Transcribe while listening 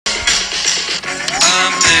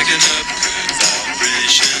picking up good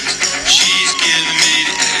vibrations. She's giving me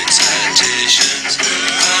the excitations.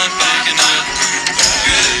 I'm picking up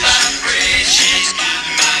good vibrations. She's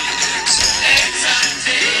giving me the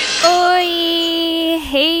excitations. Oi!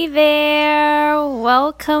 Hey there!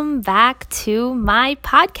 Welcome back to my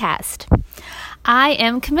podcast. I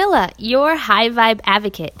am Camilla, your high vibe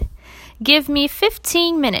advocate. Give me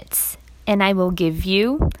 15 minutes and I will give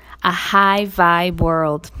you a high vibe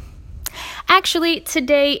world. Actually,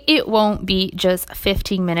 today it won't be just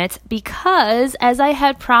 15 minutes because, as I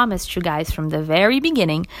had promised you guys from the very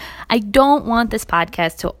beginning, I don't want this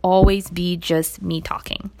podcast to always be just me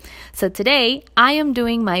talking. So today I am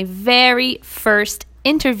doing my very first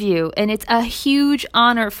interview, and it's a huge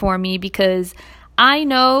honor for me because I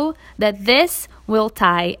know that this will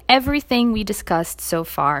tie everything we discussed so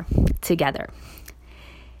far together.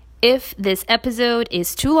 If this episode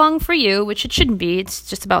is too long for you, which it shouldn't be, it's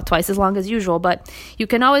just about twice as long as usual, but you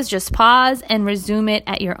can always just pause and resume it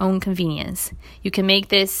at your own convenience. You can make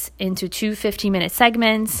this into two 15-minute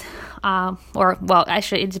segments,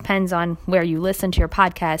 actually, it depends on where you listen to your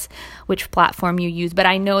podcast, which platform you use. But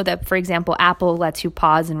I know that, for example, Apple lets you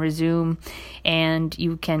pause and resume, and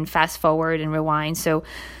you can fast forward and rewind. So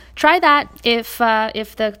try that if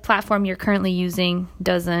the platform you're currently using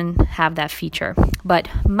doesn't have that feature. But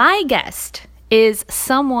my guest is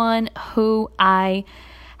someone who I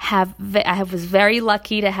was very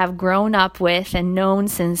lucky to have grown up with and known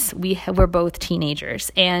since we were both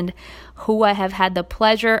teenagers, and who I have had the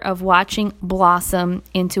pleasure of watching blossom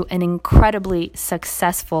into an incredibly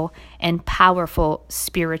successful and powerful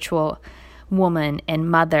spiritual woman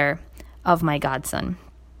and mother of my godson.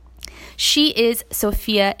 She is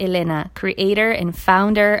Sofia Elena, creator and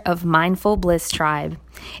founder of Mindful Bliss Tribe,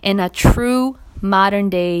 and a true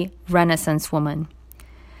modern-day Renaissance woman.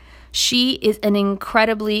 She is an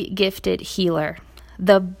incredibly gifted healer,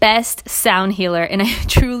 the best sound healer, and I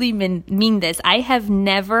truly mean this. I have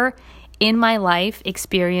never in my life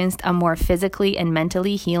experienced a more physically and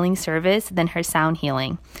mentally healing service than her sound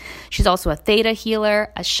healing. She's also a theta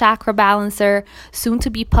healer, a chakra balancer, soon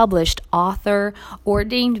to be published author,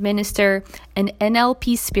 ordained minister, an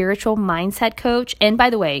NLP spiritual mindset coach. And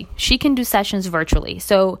by the way, she can do sessions virtually.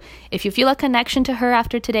 So if you feel a connection to her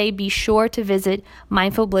after today, be sure to visit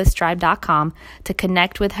mindfulblisstribe.com to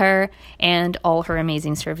connect with her and all her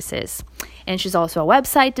amazing services. And she's also a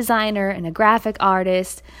website designer and a graphic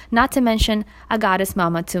artist, not to mention a goddess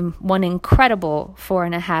mama to one incredible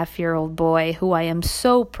 4.5-year-old boy who I am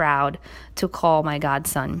so proud to call my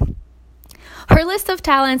godson. Her list of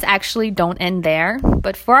talents actually don't end there,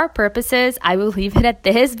 but for our purposes, I will leave it at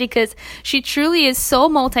this because she truly is so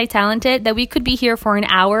multi-talented that we could be here for an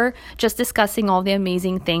hour just discussing all the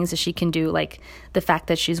amazing things that she can do, like the fact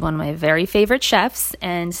that she's one of my very favorite chefs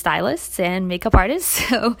and stylists and makeup artists.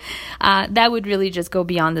 So that would really just go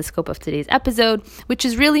beyond the scope of today's episode, which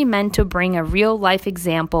is really meant to bring a real life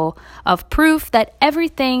example of proof that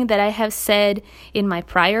everything that I have said in my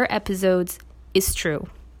prior episodes is true.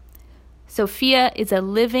 Sofia is a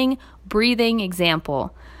living, breathing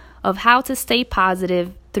example of how to stay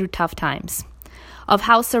positive through tough times, of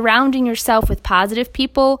how surrounding yourself with positive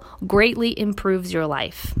people greatly improves your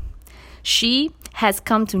life. She has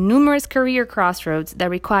come to numerous career crossroads that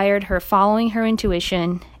required her following her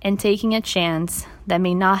intuition and taking a chance that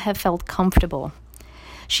may not have felt comfortable.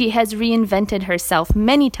 She has reinvented herself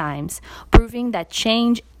many times, proving that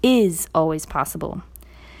change is always possible.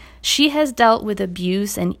 She has dealt with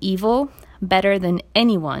abuse and evil better than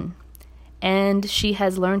anyone, and she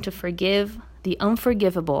has learned to forgive the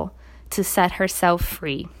unforgivable to set herself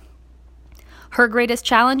free. Her greatest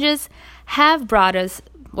challenges have brought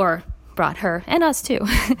her and us too,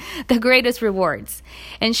 the greatest rewards,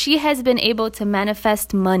 and she has been able to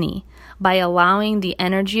manifest money by allowing the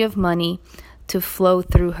energy of money to flow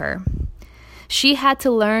through her. She had to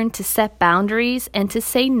learn to set boundaries and to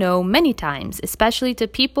say no many times, especially to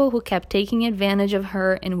people who kept taking advantage of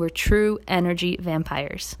her and were true energy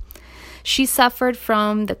vampires. She suffered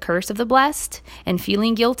from the curse of the blessed and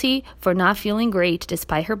feeling guilty for not feeling great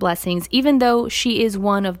despite her blessings, even though she is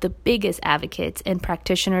one of the biggest advocates and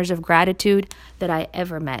practitioners of gratitude that I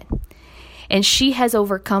ever met. And she has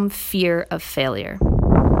overcome fear of failure.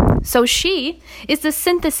 So she is the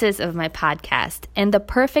synthesis of my podcast and the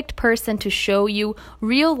perfect person to show you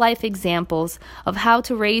real life examples of how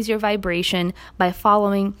to raise your vibration by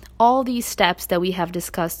following all these steps that we have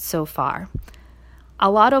discussed so far.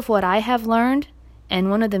 A lot of what I have learned,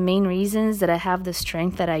 and one of the main reasons that I have the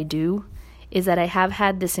strength that I do, is that I have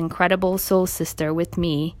had this incredible soul sister with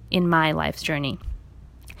me in my life's journey.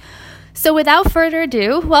 So without further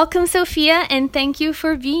ado, welcome Sofia, and thank you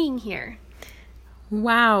for being here.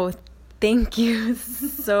 Wow, thank you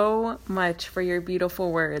so much for your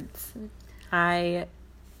beautiful words. I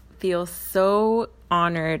feel so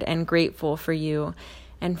honored and grateful for you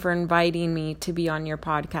and for inviting me to be on your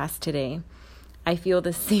podcast today. I feel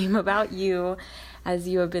the same about you, as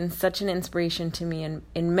you have been such an inspiration to me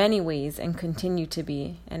in many ways and continue to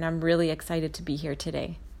be, and I'm really excited to be here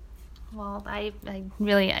today. Well, I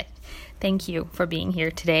thank you for being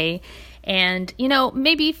here today. And,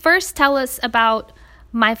 maybe first tell us about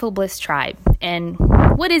Mindful Bliss Tribe, and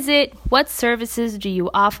what is it? What services do you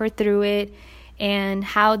offer through it? And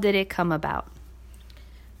how did it come about?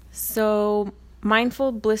 So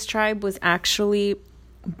Mindful Bliss Tribe was actually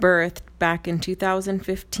birthed back in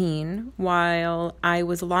 2015 while I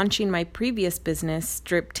was launching my previous business,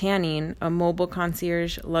 Drip Tanning, a mobile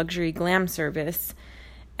concierge luxury glam service.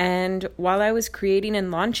 And while I was creating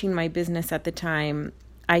and launching my business at the time,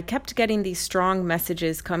 I kept getting these strong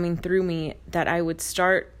messages coming through me that I would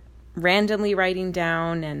start randomly writing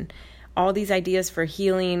down, and all these ideas for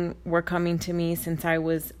healing were coming to me since I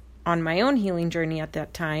was on my own healing journey at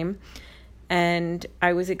that time. And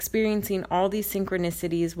I was experiencing all these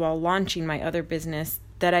synchronicities while launching my other business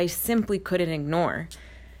that I simply couldn't ignore.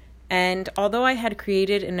 And although I had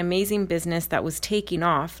created an amazing business that was taking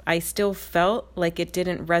off, I still felt like it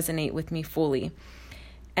didn't resonate with me fully.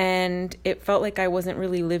 And it felt like I wasn't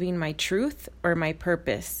really living my truth or my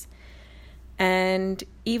purpose. And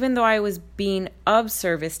even though I was being of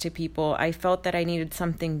service to people, I felt that I needed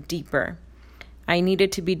something deeper. I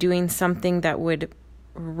needed to be doing something that would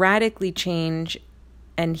radically change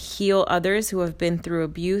and heal others who have been through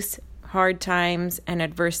abuse, hard times, and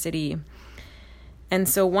adversity. And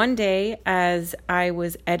so one day, as I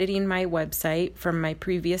was editing my website from my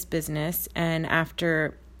previous business, and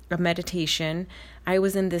after a meditation, I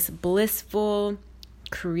was in this blissful,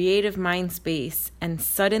 creative mind space, and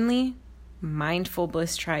suddenly, Mindful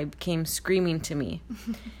Bliss Tribe came screaming to me.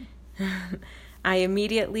 I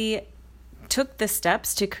immediately took the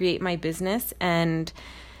steps to create my business, and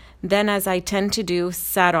then, as I tend to do,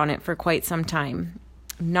 sat on it for quite some time,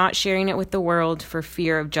 not sharing it with the world for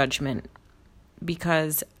fear of judgment,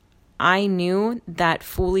 because I knew that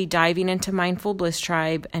fully diving into Mindful Bliss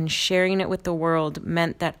Tribe and sharing it with the world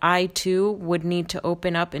meant that I too would need to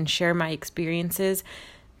open up and share my experiences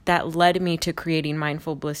that led me to creating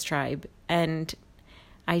Mindful Bliss Tribe. And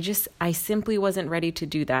I simply wasn't ready to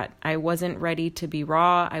do that. I wasn't ready to be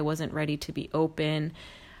raw. I wasn't ready to be open.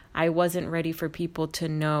 I wasn't ready for people to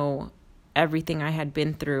know everything I had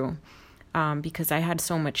been through, because I had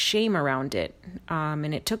so much shame around it.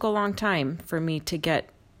 And it took a long time for me to get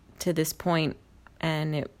to this point,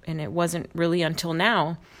 and it wasn't really until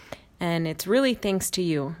now. And it's really thanks to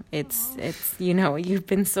you. It's you've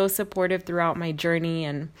been so supportive throughout my journey,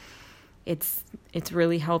 and it's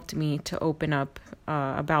really helped me to open up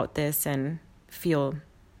about this and feel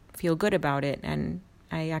good about it. And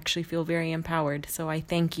I actually feel very empowered. So I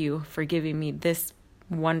thank you for giving me this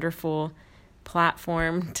wonderful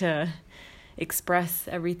platform to express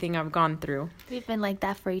everything I've gone through. We've been like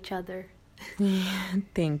that for each other.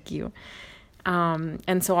 Thank you.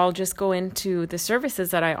 And so I'll just go into the services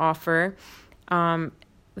that I offer.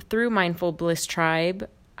 Through Mindful Bliss Tribe,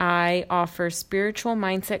 I offer spiritual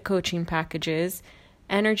mindset coaching packages,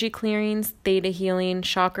 energy clearings, theta healing,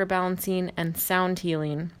 chakra balancing, and sound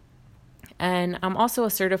healing. And I'm also a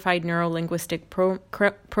certified neuro-linguistic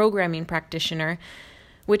programming practitioner,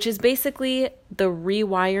 which is basically the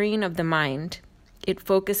rewiring of the mind. It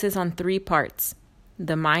focuses on 3 parts: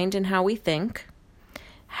 the mind and how we think,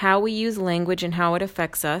 how we use language and how it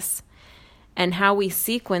affects us, and how we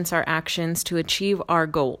sequence our actions to achieve our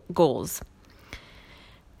goals.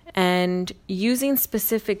 And using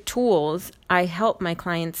specific tools, I help my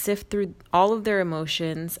clients sift through all of their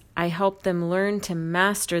emotions. I help them learn to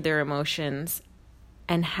master their emotions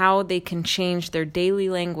and how they can change their daily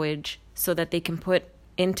language so that they can put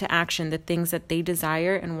into action the things that they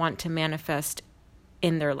desire and want to manifest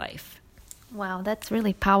in their life. Wow, that's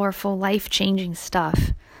really powerful, life-changing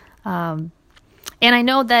stuff. And I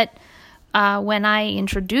know that when I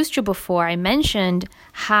introduced you before, I mentioned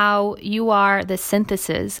how you are the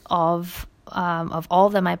synthesis of all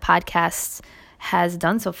that my podcast has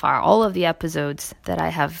done so far, all of the episodes that I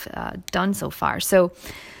have done so far. So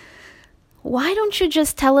why don't you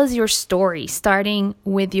just tell us your story, starting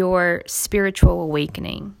with your spiritual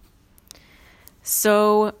awakening?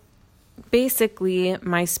 So basically,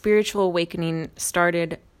 my spiritual awakening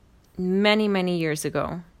started many, many years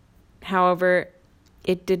ago. However,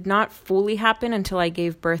 it did not fully happen until I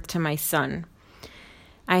gave birth to my son.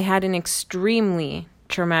 I had an extremely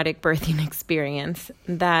traumatic birthing experience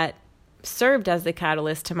that served as the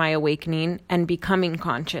catalyst to my awakening and becoming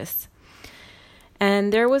conscious.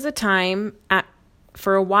 And there was a time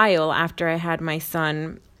for a while after I had my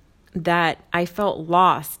son that I felt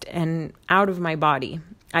lost and out of my body.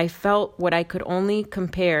 I felt what I could only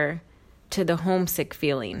compare to the homesick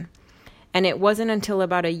feeling. And it wasn't until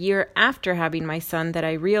about a year after having my son that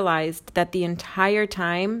I realized that the entire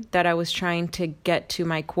time that I was trying to get to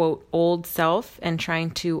my, quote, old self and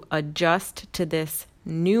trying to adjust to this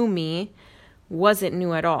new me wasn't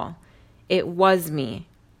new at all. It was me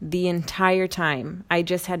the entire time. I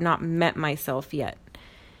just had not met myself yet.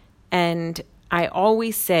 And I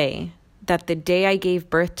always say that the day I gave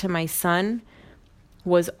birth to my son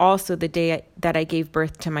was also the day that I gave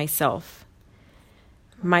birth to myself.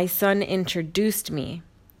 My son introduced me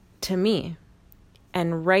to me.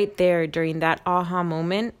 And right there during that aha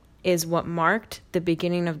moment is what marked the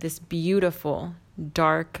beginning of this beautiful,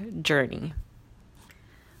 dark journey.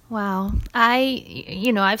 Wow.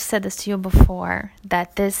 I've said this to you before,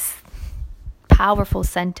 that this powerful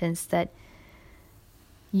sentence that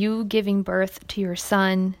you giving birth to your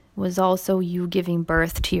son was also you giving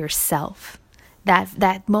birth to yourself.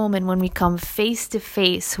 That moment when we come face to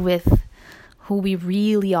face with who we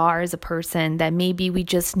really are as a person that maybe we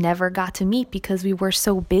just never got to meet because we were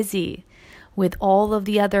so busy with all of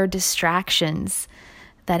the other distractions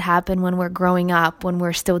that happen when we're growing up, when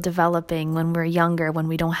we're still developing, when we're younger, when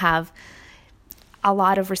we don't have a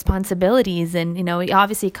lot of responsibilities. And, it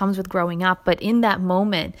obviously comes with growing up, but in that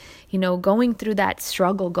moment, going through that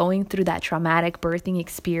struggle, going through that traumatic birthing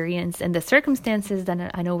experience and the circumstances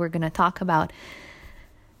that I know we're going to talk about,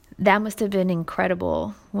 that must have been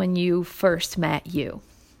incredible when you first met you.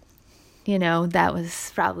 That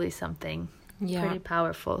was probably something pretty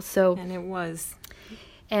powerful. So, and it was.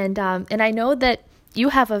 And I know that you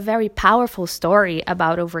have a very powerful story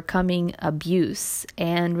about overcoming abuse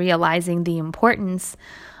and realizing the importance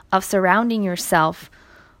of surrounding yourself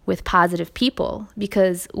with positive people,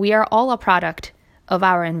 because we are all a product of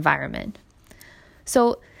our environment.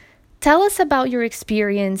 So tell us about your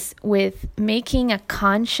experience with making a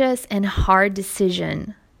conscious and hard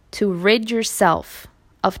decision to rid yourself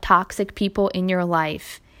of toxic people in your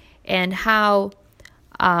life, and how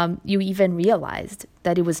you even realized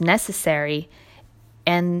that it was necessary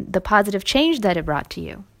and the positive change that it brought to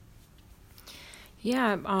you.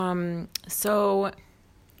 Yeah, so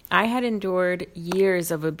I had endured years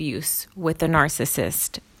of abuse with a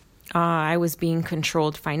narcissist. I was being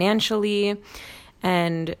controlled financially,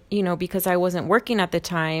 and, because I wasn't working at the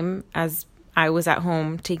time, as I was at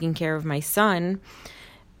home taking care of my son's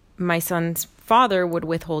father would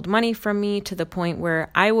withhold money from me to the point where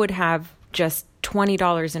I would have just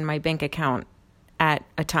 $20 in my bank account at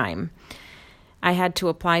a time. I had to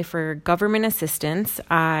apply for government assistance.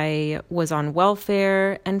 I was on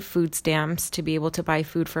welfare and food stamps to be able to buy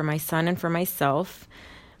food for my son and for myself.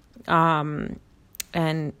 And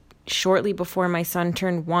shortly before my son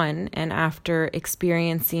turned 1, and after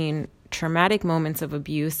experiencing traumatic moments of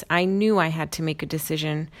abuse, I knew I had to make a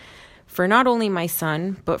decision for not only my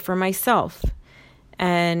son, but for myself.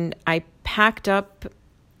 And I packed up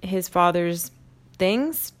his father's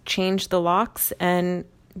things, changed the locks, and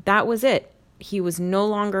that was it. He was no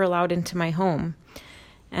longer allowed into my home.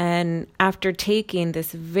 And after taking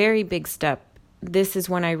this very big step, this is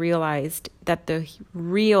when I realized that the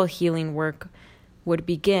real healing work would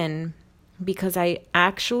begin, because I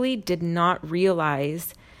actually did not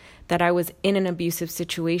realize that I was in an abusive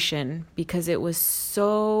situation, because it was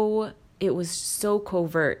so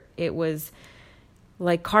covert. It was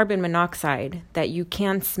like carbon monoxide that you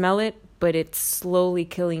can't smell it, but it's slowly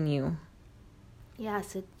killing you.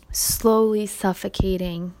 Yes, it's slowly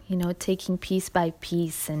suffocating, taking piece by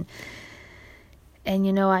piece. And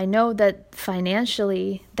I know that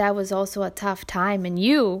financially that was also a tough time, and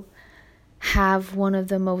you have one of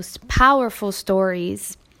the most powerful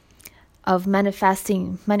stories of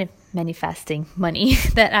manifesting money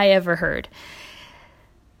that I ever heard.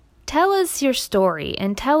 Tell us your story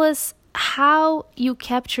and tell us how you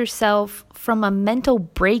kept yourself from a mental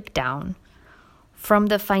breakdown from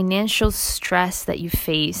the financial stress that you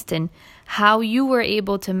faced, and how you were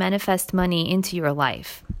able to manifest money into your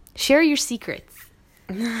life. Share your secrets.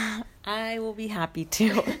 I will be happy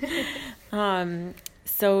to.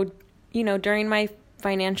 So, during my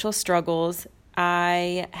financial struggles,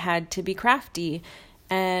 I had to be crafty.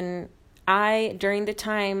 And during the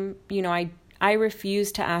time, I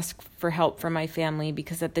refused to ask for help from my family,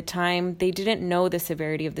 because at the time they didn't know the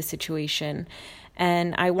severity of the situation.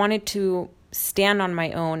 And I wanted to stand on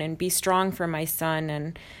my own and be strong for my son,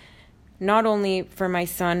 and not only for my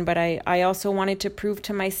son, but I also wanted to prove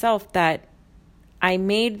to myself that I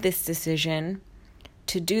made this decision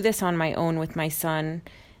to do this on my own with my son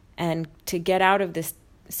and to get out of this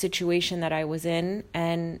situation that I was in.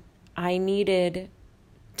 And I needed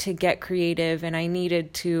to get creative and I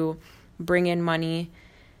needed to bring in money.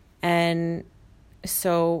 And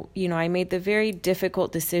so, I made the very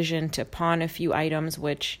difficult decision to pawn a few items,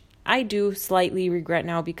 which I do slightly regret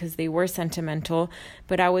now because they were sentimental,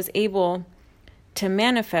 but I was able to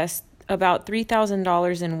manifest about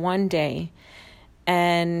 $3,000 in one day.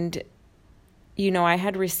 And, I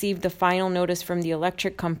had received the final notice from the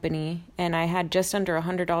electric company and I had just under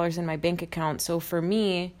 $100 in my bank account. So for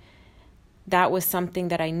me, that was something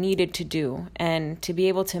that I needed to do. And to be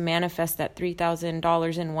able to manifest that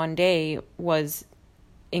 $3,000 in one day was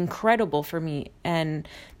incredible for me. And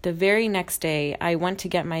the very next day, I went to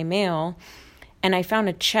get my mail and I found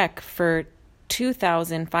a check for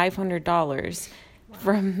 $2,500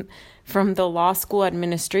 from the Law School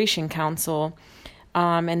Administration Council.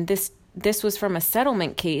 And this was from a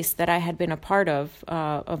settlement case that I had been a part of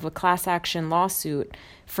a class action lawsuit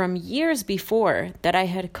from years before that I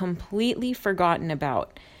had completely forgotten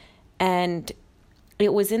about. And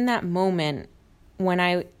it was in that moment when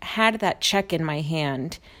I had that check in my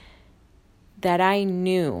hand that I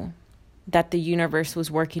knew that the universe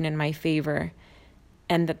was working in my favor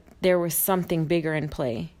and that there was something bigger in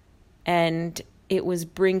play. And it was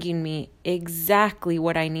bringing me exactly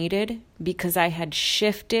what I needed because I had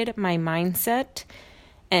shifted my mindset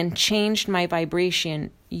and changed my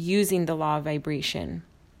vibration using the law of vibration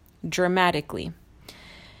dramatically.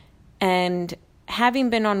 And having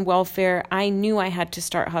been on welfare, I knew I had to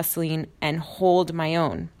start hustling and hold my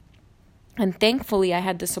own. And thankfully, I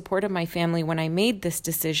had the support of my family when I made this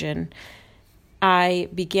decision. I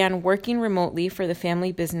began working remotely for the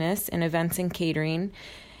family business in events and catering,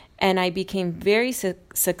 and I became very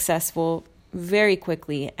successful very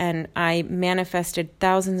quickly. And I manifested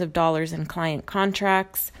thousands of dollars in client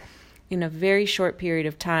contracts in a very short period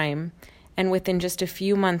of time. And within just a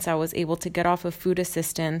few months, I was able to get off of food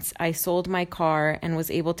assistance. I sold my car and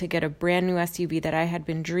was able to get a brand new SUV that I had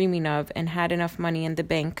been dreaming of and had enough money in the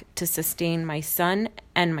bank to sustain my son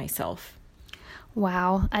and myself.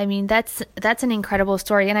 Wow. I mean, that's an incredible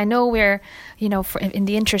story. And I know we're, in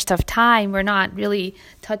the interest of time, we're not really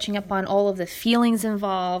touching up on all of the feelings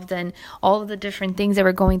involved and all of the different things that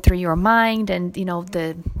were going through your mind. And,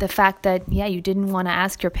 the fact that, you didn't want to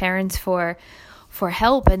ask your parents for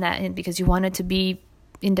help and because you wanted to be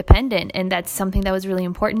independent. And that's something that was really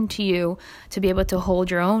important to you, to be able to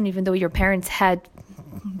hold your own, even though your parents had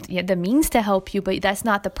the means to help you, but that's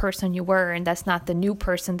not the person you were. And that's not the new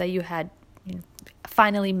person that you had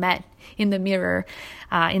finally met in the mirror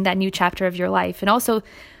in that new chapter of your life. And also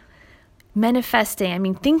manifesting. I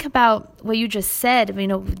mean, think about what you just said.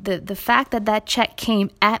 The fact that check came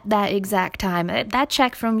at that exact time, that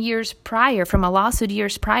check from years prior, from a lawsuit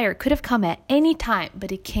years prior, could have come at any time,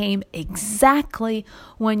 but it came exactly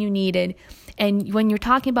when you needed. And when you're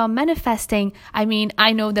talking about manifesting, I mean,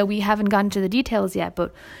 I know that we haven't gotten to the details yet,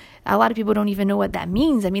 but a lot of people don't even know what that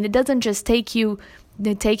means. I mean, it doesn't just take you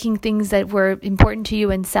taking things that were important to you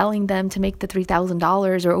and selling them to make the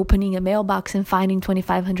 $3,000 or opening a mailbox and finding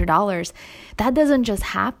 $2,500. That doesn't just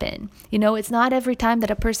happen. It's not every time that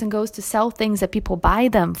a person goes to sell things that people buy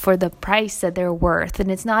them for the price that they're worth. And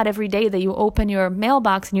it's not every day that you open your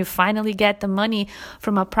mailbox and you finally get the money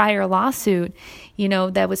from a prior lawsuit,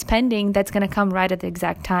 that was pending, that's going to come right at the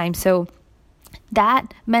exact time. So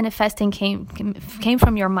that manifesting came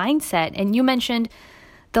from your mindset. And you mentioned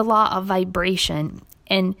the law of vibration.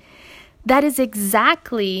 And that is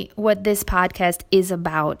exactly what this podcast is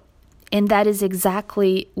about. And that is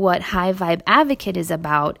exactly what High Vibe Advocate is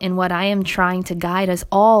about and what I am trying to guide us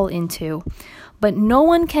all into. But no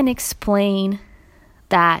one can explain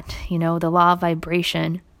that, the law of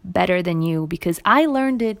vibration better than you, because I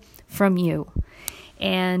learned it from you.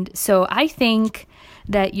 And so I think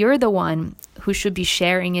that you're the one who should be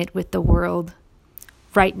sharing it with the world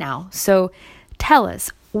right now. So tell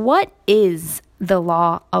us, what is the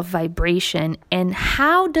law of vibration and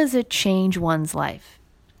how does it change one's life?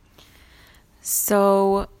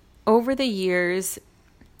 So over the years,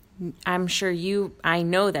 I'm sure I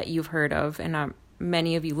know that you've heard of, and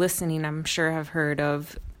many of you listening, I'm sure have heard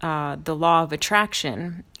of the law of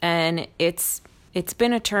attraction. And it's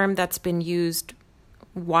been a term that's been used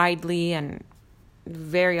widely and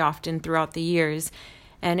very often throughout the years.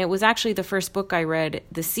 And it was actually the first book I read,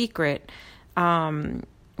 The Secret,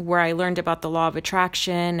 where I learned about the law of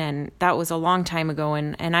attraction, and that was a long time ago.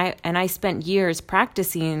 And I spent years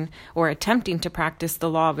practicing or attempting to practice the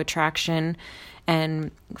law of attraction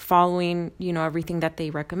and following, everything that they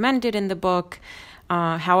recommended in the book.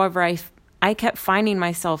 However, I kept finding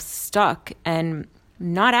myself stuck and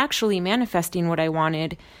not actually manifesting what I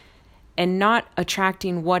wanted and not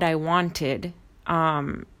attracting what I wanted.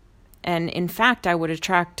 And in fact, I would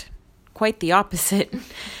attract quite the opposite.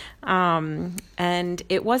 And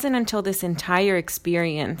it wasn't until this entire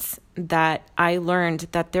experience that I learned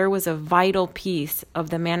that there was a vital piece of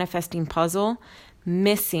the manifesting puzzle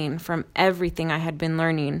missing from everything I had been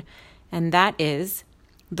learning, and that is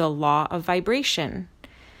the law of vibration.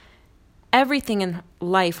 Everything in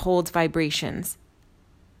life holds vibrations.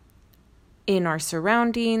 In our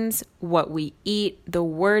surroundings, what we eat, the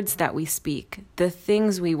words that we speak, the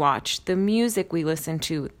things we watch, the music we listen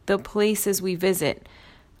to, the places we visit,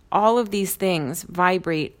 all of these things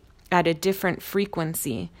vibrate at a different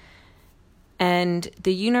frequency. And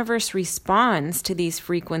the universe responds to these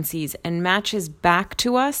frequencies and matches back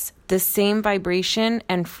to us the same vibration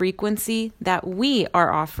and frequency that we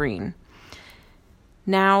are offering.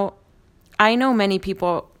 Now, I know many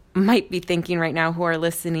people might be thinking right now who are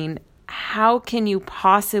listening, how can you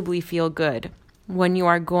possibly feel good when you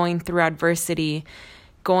are going through adversity,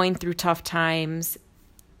 going through tough times?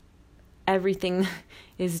 Everything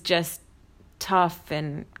is just tough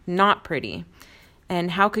and not pretty.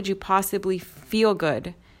 And how could you possibly feel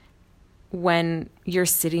good when you're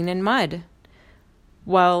sitting in mud?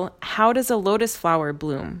 Well, how does a lotus flower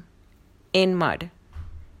bloom? In mud.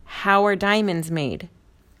 How are diamonds made?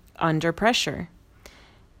 Under pressure.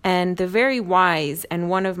 And the very wise and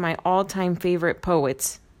one of my all-time favorite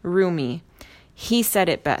poets, Rumi, he said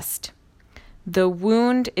it best. The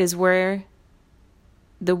wound is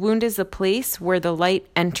the place where the light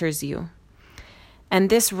enters you. And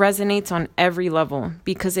this resonates on every level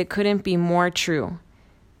because it couldn't be more true.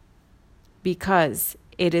 Because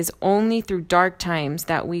it is only through dark times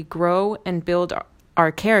that we grow and build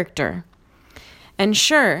our character. And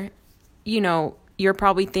sure, you're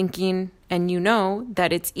probably thinking, and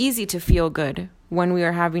that it's easy to feel good when we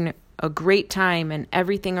are having a great time and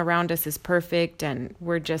everything around us is perfect and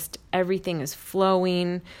everything is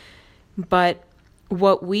flowing. But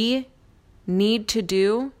what we need to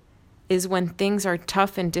do is when things are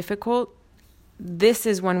tough and difficult, this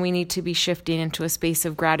is when we need to be shifting into a space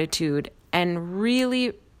of gratitude and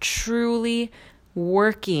really, truly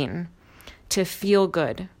working to feel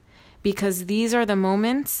good. Because these are the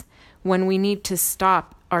moments when we need to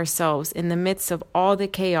stop ourselves in the midst of all the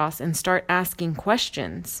chaos and start asking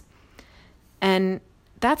questions. And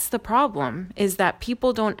that's the problem, is that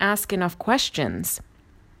people don't ask enough questions.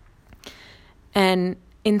 And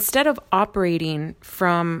instead of operating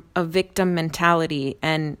from a victim mentality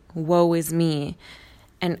and woe is me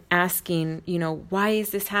and asking, why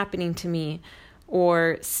is this happening to me?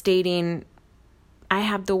 Or stating, I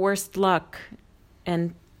have the worst luck,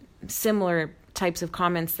 and similar types of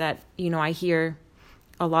comments that, I hear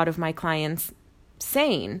a lot of my clients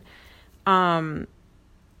saying,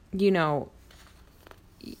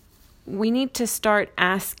 we need to start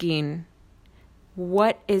asking,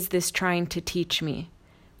 what is this trying to teach me?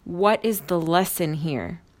 What is the lesson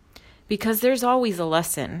here? Because there's always a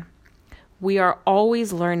lesson. We are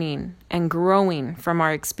always learning and growing from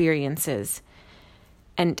our experiences.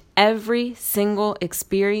 And every single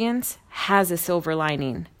experience has a silver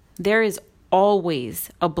lining. There is always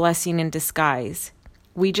a blessing in disguise.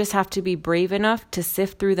 We just have to be brave enough to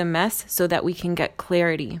sift through the mess so that we can get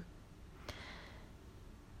clarity.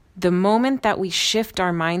 The moment that we shift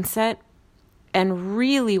our mindset and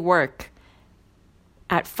really work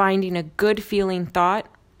at finding a good feeling thought,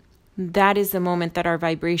 that is the moment that our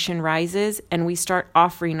vibration rises and we start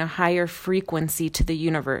offering a higher frequency to the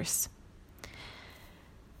universe.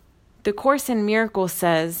 The Course in Miracles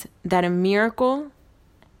says that a miracle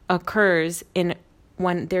occurs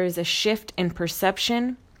when there is a shift in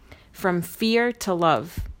perception from fear to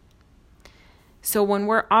love. So when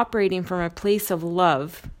we're operating from a place of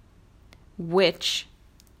love, which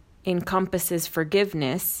encompasses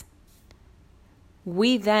forgiveness,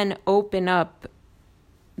 we then open up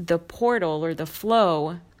the portal or the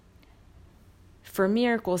flow for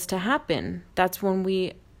miracles to happen. That's when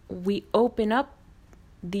we open up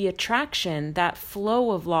the attraction, that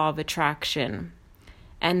flow of law of attraction.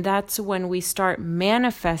 And that's when we start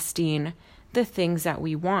manifesting the things that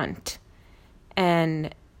we want.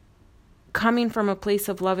 And coming from a place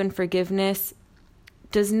of love and forgiveness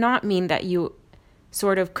does not mean that you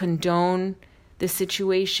sort of condone the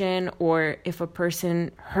situation, or if a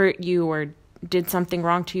person hurt you or did something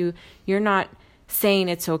wrong to you, you're not saying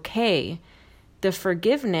it's okay. The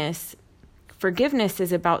forgiveness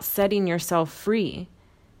is about setting yourself free.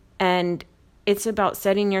 And it's about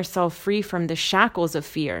setting yourself free from the shackles of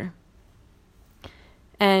fear.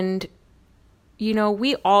 And,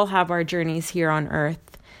 we all have our journeys here on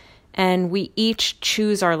earth, and we each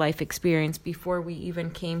choose our life experience before we even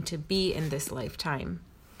came to be in this lifetime.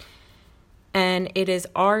 And it is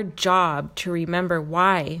our job to remember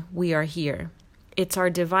why we are here. It's our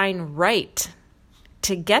divine right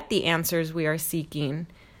to get the answers we are seeking,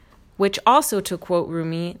 which also, to quote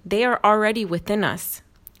Rumi, they are already within us.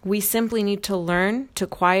 We simply need to learn to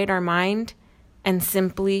quiet our mind and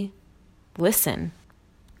simply listen.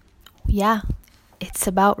 Yeah, it's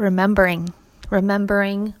about remembering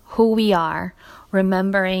who we are,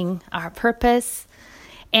 remembering our purpose,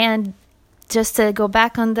 and just to go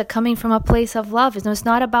back on the coming from a place of love. It's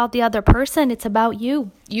not about the other person, it's about you.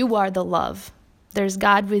 You are the love. There's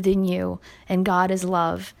God within you, and God is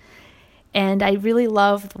love. And I really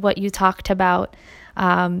loved what you talked about,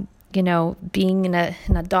 being in a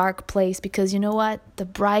dark place, because you know what? The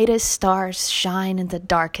brightest stars shine in the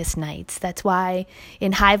darkest nights. That's why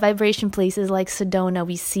in high vibration places like Sedona,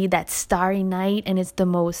 we see that starry night, and it's the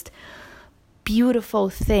most beautiful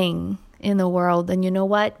thing in the world. And you know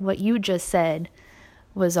what? What you just said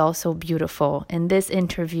was also beautiful, and this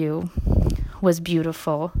interview was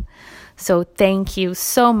beautiful. So thank you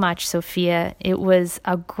so much, Sophia. It was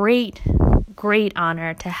a great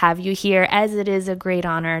honor to have you here, as it is a great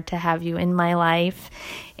honor to have you in my life.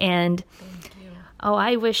 And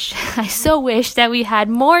I so wish that we had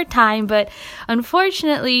more time, but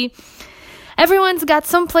unfortunately, everyone's got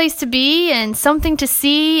some place to be and something to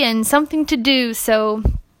see and something to do. So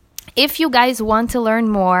if you guys want to learn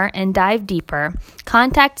more and dive deeper,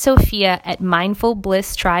 contact Sophia at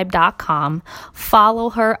mindfulblisstribe.com. Follow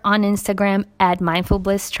her on Instagram at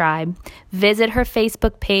mindfulblisstribe. Visit her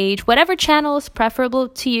Facebook page. Whatever channel is preferable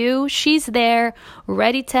to you, she's there,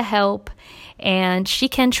 ready to help. And she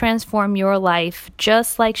can transform your life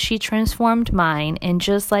just like she transformed mine and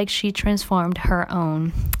just like she transformed her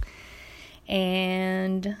own.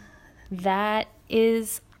 And that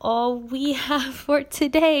is all we have for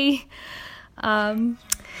today. I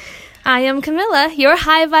am Camilla, your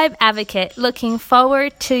High Vibe Advocate, looking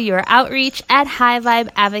forward to your outreach at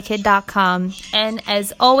highvibeadvocate.com. And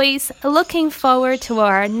as always, looking forward to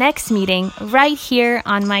our next meeting right here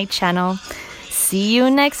on my channel. See you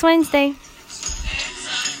next Wednesday.